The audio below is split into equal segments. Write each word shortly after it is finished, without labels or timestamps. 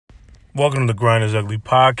Welcome to the Grind is Ugly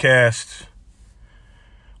podcast.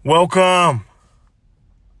 Welcome.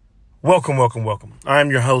 I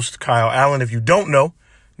am your host, Kyle Allen. If you don't know,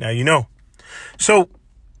 now you know. So,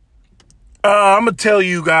 I'm going to tell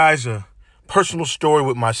you guys a personal story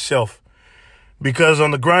with myself. Because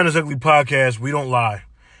on the Grind is Ugly podcast, we don't lie.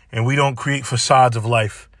 And we don't create facades of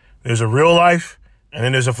life. There's a real life, and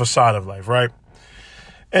then there's a facade of life, right?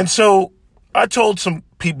 And so, I told some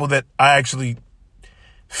people that I actually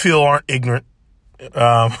feel aren't ignorant,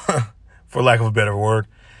 for lack of a better word,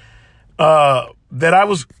 that I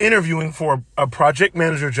was interviewing for a project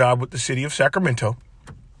manager job with the city of Sacramento,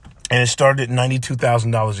 and it started at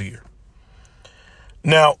 $92,000 a year.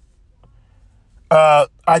 Now,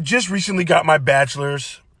 I just recently got my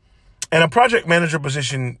bachelor's, and a project manager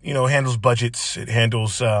position, handles budgets, it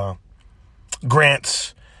handles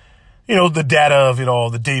grants, the data of it all,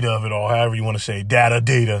 however you want to say, data.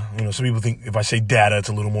 Some people think if I say data, it's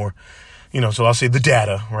a little more, so I'll say the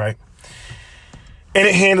data, right? And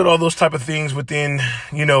it handled all those type of things within,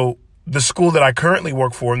 the school that I currently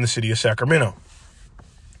work for in the city of Sacramento.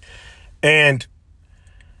 And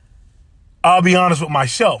I'll be honest with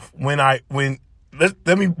myself, let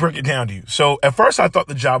me break it down to you. So at first I thought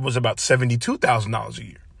the job was about $72,000 a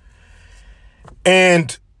year.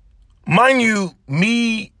 And mind you,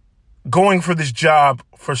 me going for this job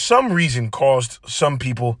for some reason caused some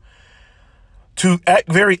people to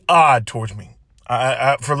act very odd towards me,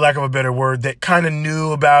 for lack of a better word, that kind of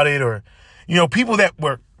knew about it, or, people that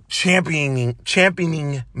were championing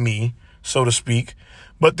me, so to speak.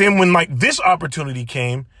 But then when this opportunity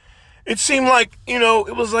came, it seemed like,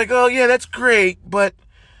 it was like, oh yeah, that's great. But,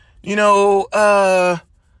 there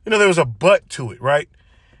was a but to it, right?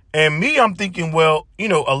 And me, I'm thinking, well,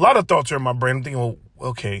 a lot of thoughts are in my brain. I'm thinking, well,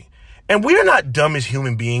 okay. And we're not dumb as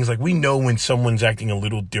human beings. We know when someone's acting a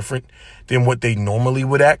little different than what they normally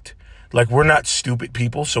would act. We're not stupid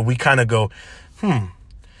people. So we kind of go, you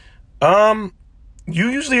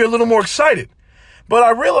usually are a little more excited. But I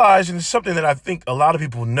realize, and it's something that I think a lot of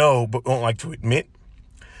people know but don't like to admit,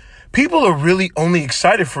 people are really only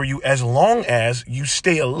excited for you as long as you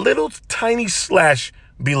stay a little tiny slash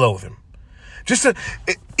below them.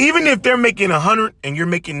 Even if they're making 100 and you're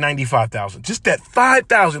making 95,000, just that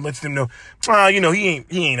 5,000 lets them know, he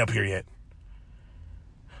ain't up here yet.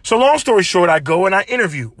 So long story short, I go and I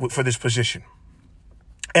interview for this position,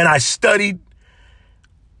 and I studied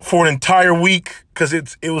for an entire week because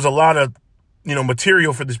it was a lot of,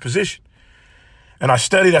 material for this position. And I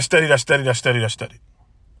studied.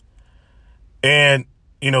 And,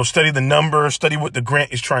 study the numbers, study what the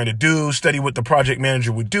grant is trying to do, study what the project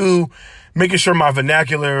manager would do, making sure my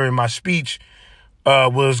vernacular and my speech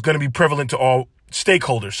was going to be prevalent to all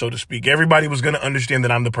stakeholders, so to speak. Everybody was going to understand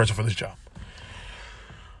that I'm the person for this job.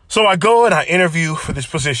 So I go and I interview for this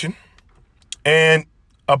position. And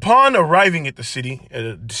upon arriving at the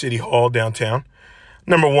city hall downtown,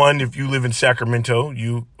 number one, if you live in Sacramento,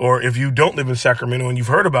 or if you don't live in Sacramento and you've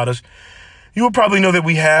heard about us, you will probably know that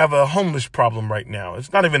we have a homeless problem right now.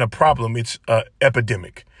 It's not even a problem. It's an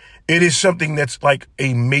epidemic. It is something that's like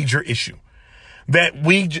a major issue that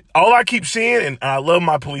all I keep seeing, and I love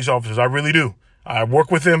my police officers. I really do. I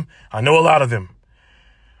work with them. I know a lot of them.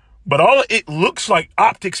 But all it looks like,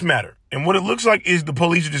 optics matter. And what it looks like is the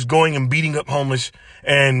police are just going and beating up homeless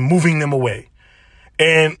and moving them away.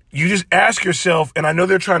 And you just ask yourself, and I know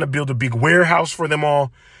they're trying to build a big warehouse for them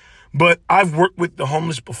all, but I've worked with the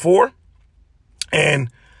homeless before. And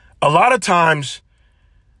a lot of times,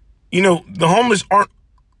 the homeless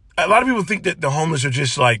a lot of people think that the homeless are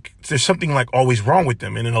just there's something always wrong with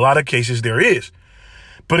them. And in a lot of cases there is.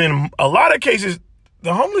 But in a lot of cases,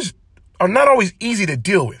 the homeless are not always easy to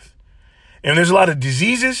deal with. And there's a lot of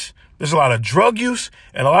diseases, there's a lot of drug use,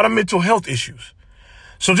 and a lot of mental health issues.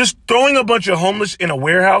 So just throwing a bunch of homeless in a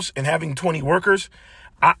warehouse and having 20 workers,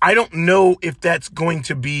 I don't know if that's going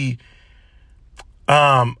to be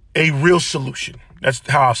a real solution. That's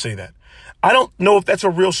how I'll say that. I don't know if that's a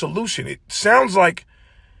real solution. It sounds like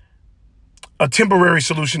a temporary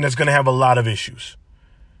solution that's going to have a lot of issues,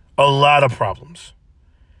 a lot of problems.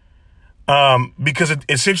 Because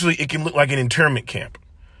essentially it can look like an internment camp.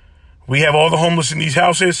 We have all the homeless in these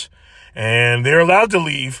houses and they're allowed to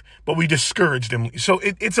leave, but we discourage them. So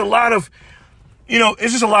it's a lot of,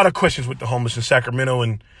 it's just a lot of questions with the homeless in Sacramento.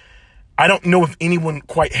 And I don't know if anyone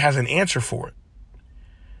quite has an answer for it.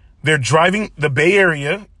 The Bay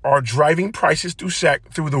Area are driving prices through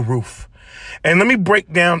the roof. And let me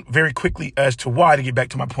break down very quickly as to why, to get back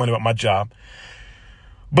to my point about my job.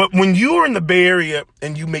 But when you are in the Bay Area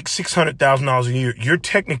and you make $600,000 a year, you're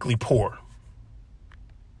technically poor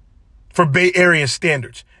for Bay Area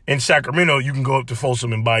standards. in Sacramento, you can go up to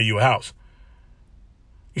Folsom and buy you a house.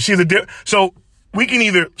 You see so we can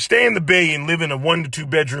either stay in the Bay and live in a 1 to 2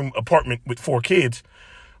 bedroom apartment with 4 kids,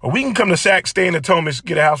 or we can come to Sac, stay in the Thomas,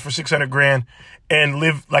 get a house for $600,000 and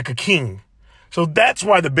live like a king. So that's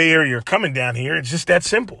why the Bay Area are coming down here. It's just that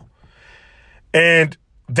simple. And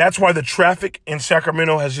that's why the traffic in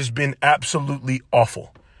Sacramento has just been absolutely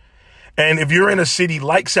awful. And if you're in a city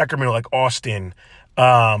like Sacramento, like Austin,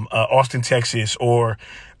 Austin, Texas, or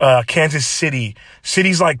Kansas City,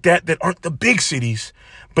 cities like that aren't the big cities,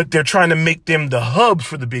 but they're trying to make them the hubs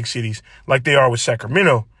for the big cities like they are with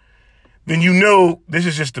Sacramento, then you know this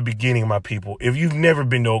is just the beginning, my people. If you've never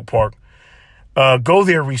been to Oak Park, go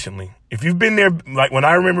there recently. If you've been there, like when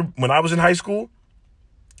I remember when I was in high school,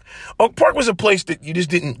 Oak Park was a place that you just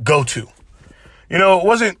didn't go to. You know, it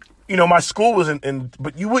wasn't, you know, my school wasn't,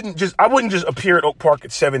 but I wouldn't just appear at Oak Park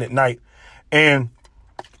at 7 at night and,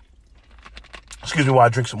 excuse me while I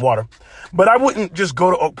drink some water, but I wouldn't just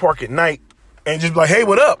go to Oak Park at night and just be like, hey,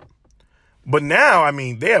 what up? But now, I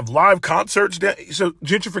mean, they have live concerts. So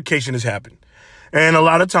gentrification has happened. And a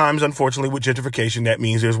lot of times, unfortunately, with gentrification, that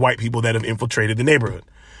means there's white people that have infiltrated the neighborhood.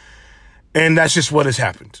 And that's just what has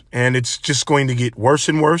happened. And it's just going to get worse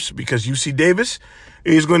and worse because UC Davis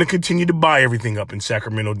is going to continue to buy everything up in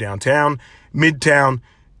Sacramento downtown, Midtown,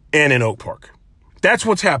 and in Oak Park. That's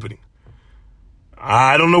what's happening.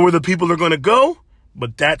 I don't know where the people are going to go,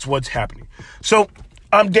 but that's what's happening. So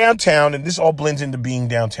I'm downtown, and this all blends into being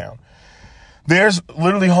downtown. There's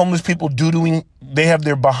literally homeless people doodling. They have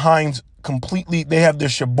their behinds completely. They have their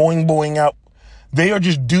shaboing out. They are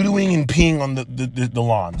just doodling and peeing on the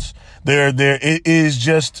lawns. It is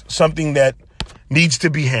just something that needs to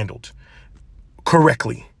be handled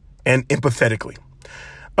correctly and empathetically.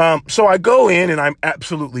 So I go in and I'm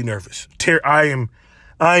absolutely nervous. I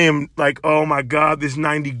am like, oh my God, this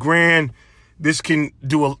 $90,000, this can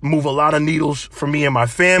move a lot of needles for me and my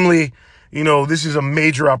family. You know, this is a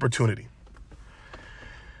major opportunity.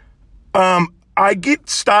 I get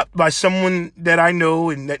stopped by someone that I know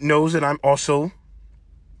and that knows that I'm also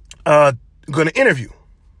going to interview.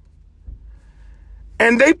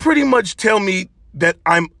 And they pretty much tell me that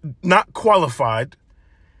I'm not qualified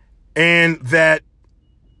and that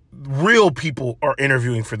real people are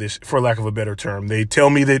interviewing for this, for lack of a better term. They tell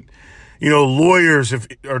me that, you know, lawyers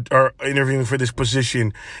are interviewing for this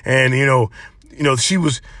position. And,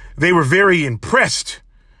 they were very impressed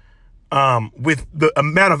with the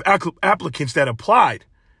amount of applicants that applied.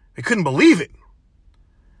 They couldn't believe it.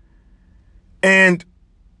 And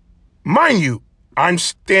mind you, I'm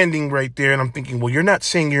standing right there and I'm thinking, well, you're not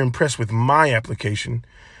saying you're impressed with my application,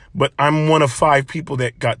 but I'm one of 5 people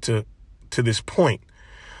that got to this point.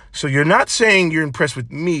 So you're not saying you're impressed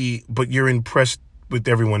with me, but you're impressed with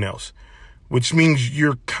everyone else, which means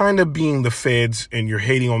you're kind of being the feds and you're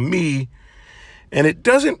hating on me. And it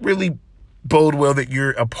doesn't really bode well that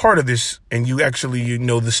you're a part of this and you actually,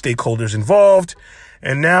 know the stakeholders involved.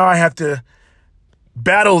 And now I have to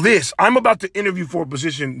battle this. I'm about to interview for a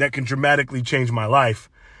position that can dramatically change my life.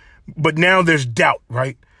 But now there's doubt,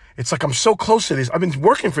 right? It's like I'm so close to this. I've been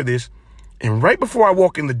working for this. And right before I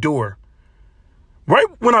walk in the door, right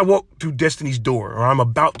when I walk through Destiny's door, or I'm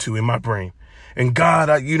about to in my brain, and God,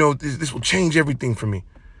 this will change everything for me.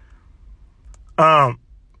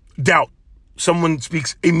 Doubt. Someone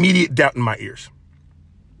speaks immediate doubt in my ears.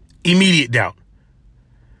 Immediate doubt.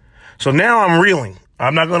 So now I'm reeling.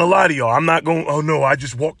 I'm not going to lie to y'all. I'm not going, oh no, I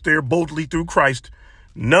just walked there boldly through Christ.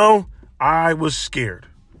 No, I was scared.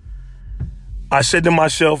 I said to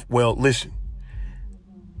myself, well, listen,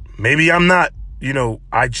 maybe I'm not,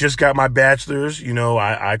 I just got my bachelor's,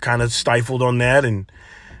 I kind of stifled on that, and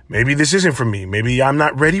maybe this isn't for me. Maybe I'm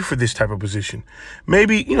not ready for this type of position.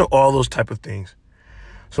 Maybe, all those type of things.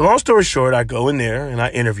 So long story short, I go in there and I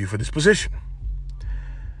interview for this position.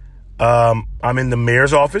 I'm in the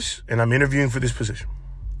mayor's office and I'm interviewing for this position.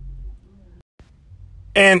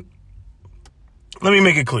 And let me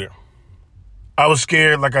make it clear. I was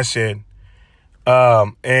scared, like I said.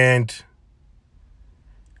 And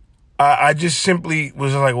I just simply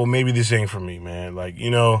was like, well, maybe this ain't for me, man. Like,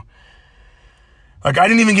 like I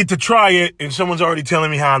didn't even get to try it and someone's already telling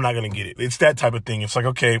me how I'm not going to get it. It's that type of thing. It's like,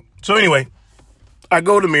 okay. So anyway, I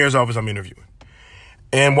go to the mayor's office, I'm interviewing.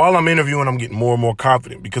 And while I'm interviewing, I'm getting more and more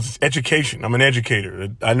confident because it's education. I'm an educator.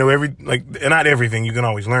 I know not everything you can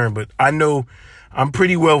always learn, but I know I'm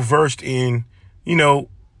pretty well versed in,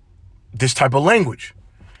 this type of language.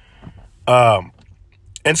 And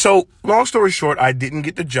so long story short, I didn't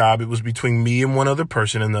get the job. It was between me and one other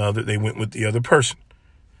person, and they went with the other person.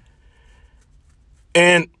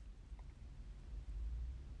 And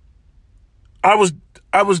I was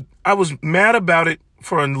mad about it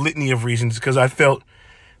for a litany of reasons because I felt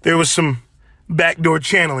there was some backdoor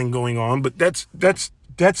channeling going on, but that's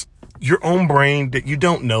your own brain that you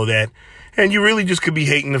don't know that. And you really just could be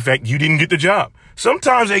hating the fact you didn't get the job.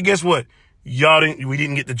 Sometimes, hey, guess what? We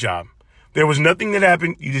didn't get the job. There was nothing that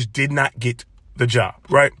happened. You just did not get the job,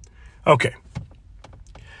 right? Okay.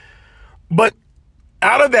 But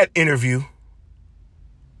out of that interview,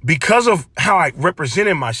 because of how I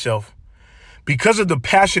represented myself, because of the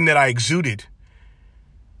passion that I exuded,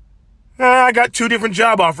 I got 2 different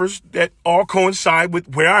job offers that all coincide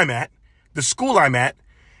with where I'm at, the school I'm at,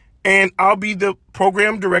 and I'll be the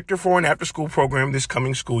program director for an after-school program this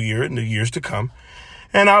coming school year and the years to come.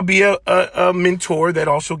 And I'll be a mentor that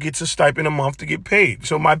also gets a stipend a month to get paid.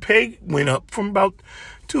 So my pay went up from about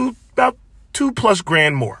 $2+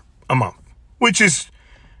 grand more a month, which is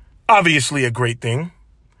obviously a great thing.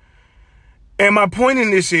 And my point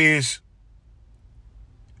in this is,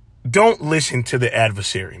 don't listen to the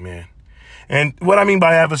adversary, man. And what I mean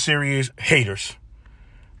by adversary is haters.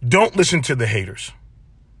 Don't listen to the haters.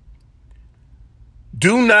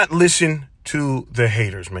 Do not listen to the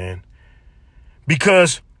haters, man.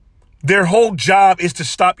 Because their whole job is to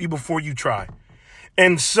stop you before you try.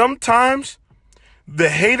 And sometimes the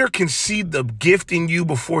hater can see the gift in you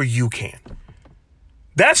before you can.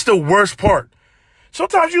 That's the worst part.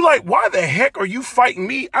 Sometimes you're like, why the heck are you fighting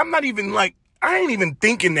me? I ain't even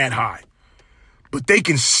thinking that high. But they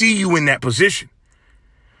can see you in that position.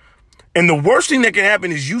 And the worst thing that can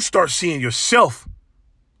happen is you start seeing yourself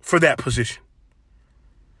for that position.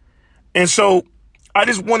 And so I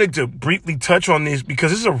just wanted to briefly touch on this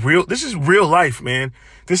because this is real life, man.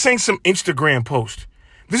 This ain't some Instagram post.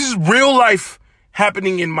 This is real life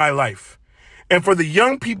happening in my life. And for the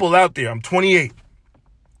young people out there, I'm 28.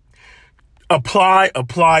 Apply.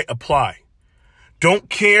 Don't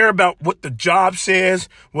care about what the job says,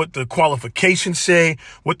 what the qualifications say,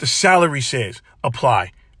 what the salary says.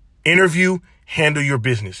 Apply. Interview, handle your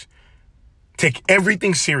business. Take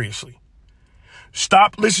everything seriously.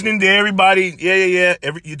 Stop listening to everybody. Yeah.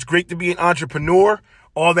 It's great to be an entrepreneur.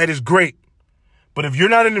 All that is great. But if you're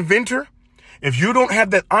not an inventor, if you don't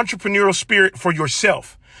have that entrepreneurial spirit for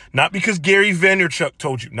yourself, not because Gary Vaynerchuk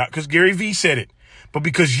told you, not because Gary V said it, but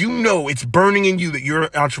because you know it's burning in you that you're an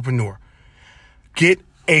entrepreneur, get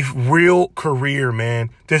a real career, man.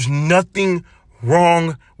 There's nothing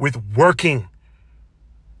wrong with working.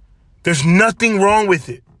 There's nothing wrong with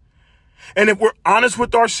it. And if we're honest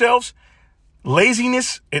with ourselves,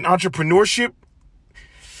 laziness and entrepreneurship,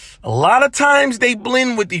 a lot of times they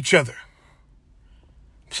blend with each other.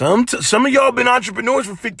 Some of y'all been entrepreneurs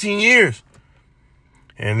for 15 years,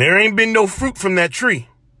 and there ain't been no fruit from that tree.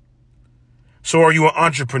 So are you an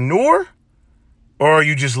entrepreneur, or are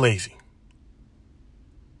you just lazy?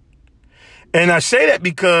 And I say that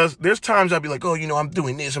because there's times I'll be like, I'm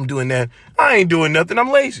doing this, I'm doing that. I ain't doing nothing.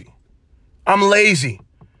 I'm lazy. I'm lazy.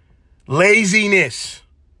 Laziness.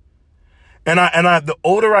 And the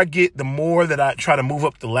older I get, the more that I try to move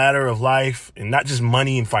up the ladder of life, and not just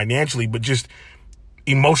money and financially, but just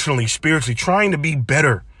emotionally, spiritually, trying to be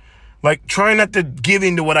better. Like trying not to give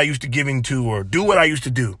into what I used to give into, or do what I used to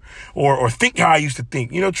do, or think how I used to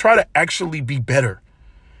think. Try to actually be better.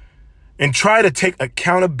 And try to take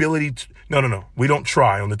accountability. No. We don't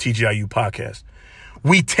try on the TGIU podcast.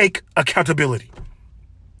 We take accountability.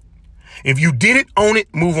 If you did it, own it,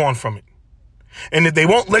 move on from it. And if they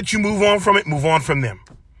won't let you move on from it, move on from them.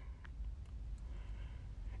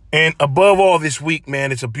 And above all this week,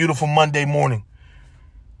 man, it's a beautiful Monday morning.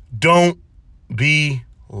 Don't be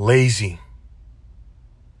lazy.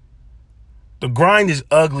 The grind is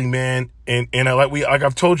ugly, man. And like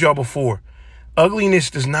I've told y'all before, ugliness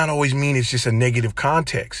does not always mean it's just a negative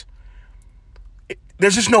context.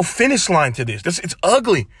 There's just no finish line to this. It's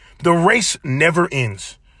ugly. The race never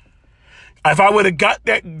ends. If I would have got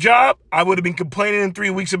that job, I would have been complaining in 3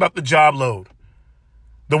 weeks about the job load.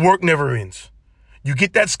 The work never ends. You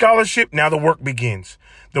get that scholarship, now the work begins.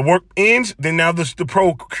 The work ends, then now the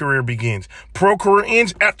pro career begins. Pro career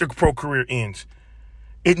ends after pro career ends.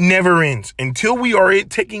 It never ends. Until we are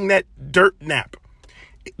taking that dirt nap,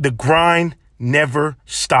 the grind never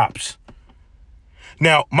stops.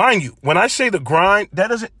 Now, mind you, when I say the grind,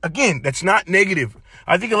 that's not negative.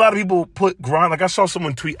 I think a lot of people put grind, like I saw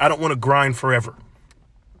someone tweet, I don't want to grind forever.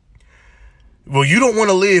 Well, you don't want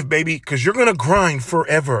to live, baby, because you're going to grind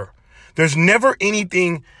forever. There's never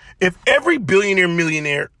anything. If every billionaire,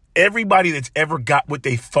 millionaire, everybody that's ever got what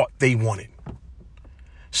they thought they wanted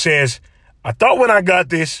says, I thought when I got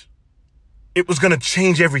this, it was going to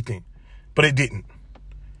change everything, but it didn't.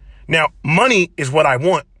 Now, money is what I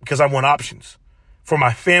want because I want options for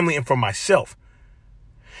my family and for myself.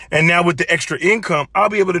 And now with the extra income, I'll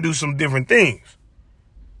be able to do some different things.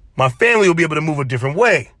 My family will be able to move a different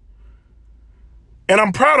way. And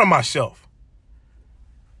I'm proud of myself.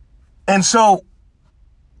 And so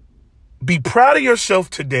be proud of yourself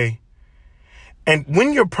today. And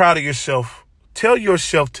when you're proud of yourself, tell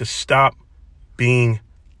yourself to stop being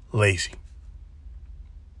lazy.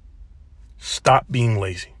 Stop being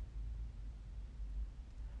lazy.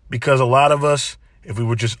 Because a lot of us, if we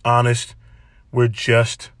were just honest, we're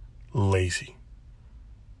just lazy.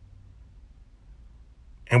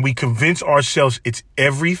 And we convince ourselves it's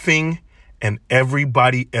everything and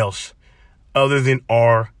everybody else other than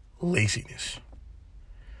our laziness.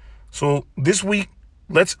 So this week,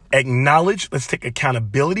 let's take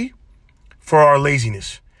accountability for our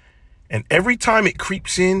laziness. And every time it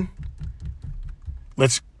creeps in,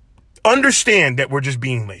 let's understand that we're just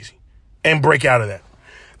being lazy and break out of that.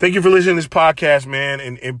 Thank you for listening to this podcast, man.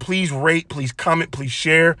 And please rate, please comment, please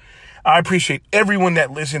share. I appreciate everyone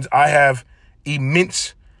that listens. I have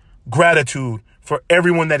immense gratitude for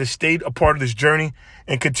everyone that has stayed a part of this journey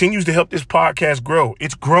and continues to help this podcast grow.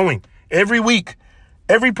 It's growing every week.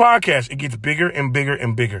 Every podcast, it gets bigger and bigger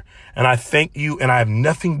and bigger. And I thank you, and I have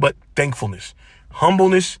nothing but thankfulness,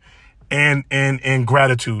 humbleness, and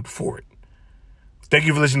gratitude for it. Thank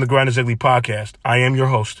you for listening to the Grind is Ugly podcast. I am your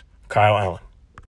host, Kyle Allen.